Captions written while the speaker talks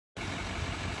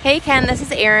Hey Ken, this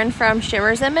is Erin from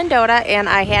Shimmers in Mendota, and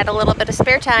I had a little bit of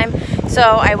spare time, so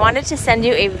I wanted to send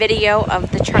you a video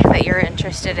of the truck that you're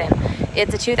interested in.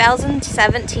 It's a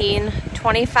 2017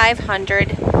 2500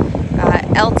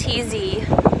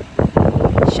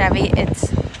 LTZ Chevy. It's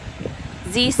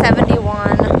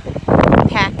Z71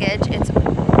 package. It's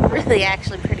really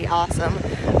actually pretty awesome.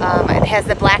 It has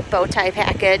the black bow tie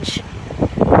package,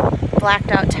 blacked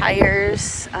out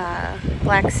tires,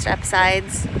 black step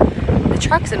sides. The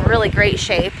truck's in really great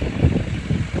shape.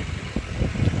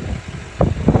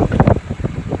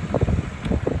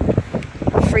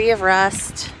 Free of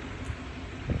rust.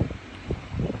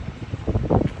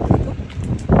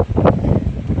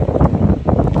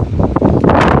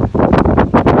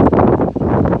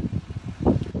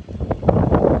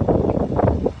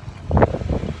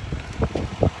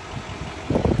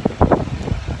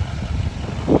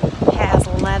 Has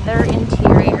leather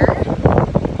interior.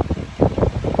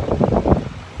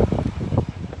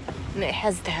 And it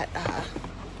has that,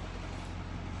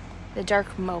 the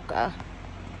dark mocha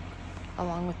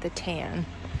along with the tan.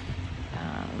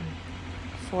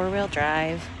 Four-wheel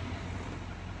drive.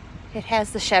 It has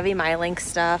the Chevy MyLink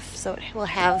stuff, so it will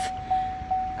have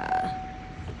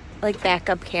like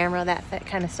backup camera, that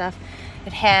kind of stuff.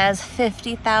 It has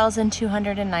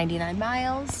 50,299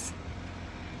 miles.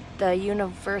 The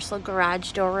universal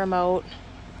garage door remote.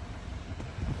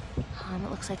 It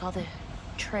looks like all the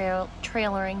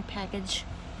trailering package,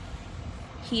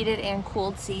 heated and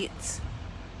cooled seats,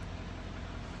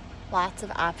 lots of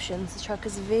options. The truck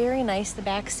is very nice. The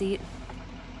back seat,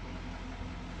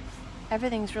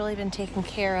 everything's really been taken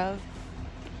care of.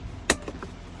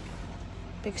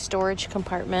 Big storage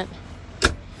compartment.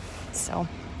 So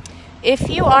if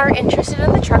you are interested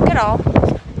in the truck at all,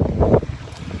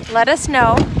 let us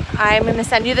know. I'm going to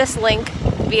send you this link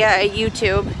via a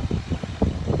YouTube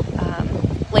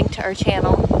link to our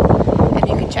channel, and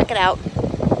you can check it out.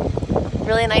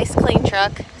 Really nice, clean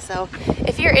truck. So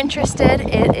if you're interested,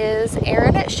 it is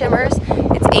Erin at Shimmers.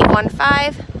 It's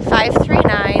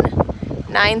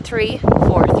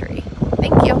 815-539-9343.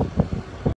 Thank you.